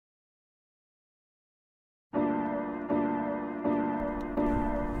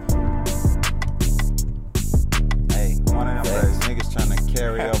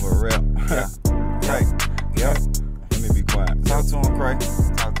carryover rep. Yeah. Right. Yep. Let me be quiet. Talk to him, Cray.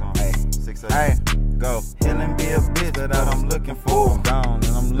 Talk to him. Hey. 6 Hey. Go. Healing be a bitch, but that I'm looking for. Gone and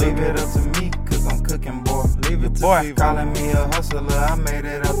I'm Leave leaving it up to me, cause I'm cooking, boy. Leave it to Boy, people. calling me a hustler, I made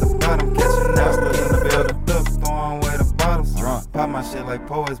it out the bottom. Catching hustlers in the building. Look, throwing away the bottles. Drunk. Pop my shit like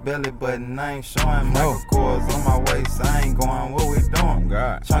Poet's belly button. I ain't showing Michael Kors on my waist. I ain't going, what we doing?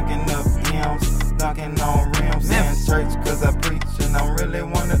 God. Chunking up hymns, dunking on rims. Saying church cause I preach and I'm really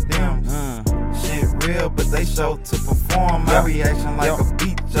one of them. Shit real, but they show to perform. My reaction like a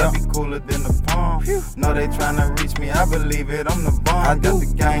beach, I be cooler than the palm. Know they tryna reach me, I believe it, I'm the bomb. I Got do.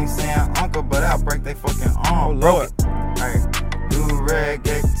 the gang saying uncle, but I'll break they fucking arm. Lord. Hey, Durag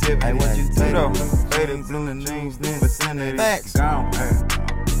activity. Hey, what you do though? Faded blue jeans, in vicinity. Facts. Gone. Hey,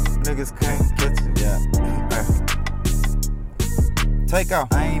 niggas can't catch it. Yeah. Hey. Take off.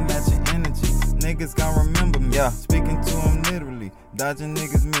 I ain't matching energy. Niggas gon' remember me. Yeah. Speaking to them literally. Dodging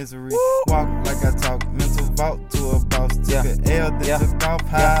niggas' misery. Walk like I talk. Mental vault to a boss. Took an L that took off.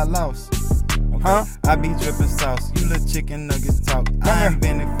 How I lost. Huh? I be dripping sauce. You little chicken nuggets talk. I ain't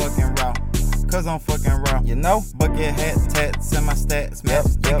been in fucking raw. Cause I'm fucking raw. You know? Bucket hat tats and my stats match.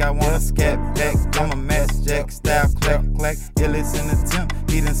 Think yep, I wanna yep, scat back. I'm a match jack style clack clack. Illest in the temp.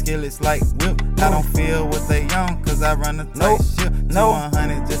 Heating skillets like whip. I don't feel what they on cause I run a tight ship. No.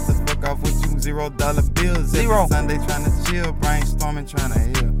 100 just to fuck off with you. $0 bills. Zero. Every Sunday tryna chill. Brainstorming tryna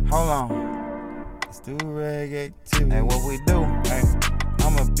heal. Hold on. Let's do rag activity. Hey, what we do? Hey,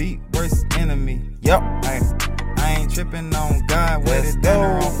 I'm a beat worst enemy. Yep. Hey, I ain't tripping on God. Waited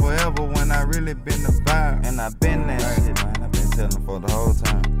dinner on forever when I really been the vibe. And I been that shit, man. I been telling for the whole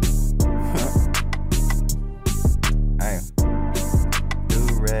time. Hey, Do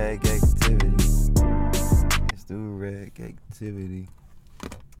rag activity. let's do rag activity.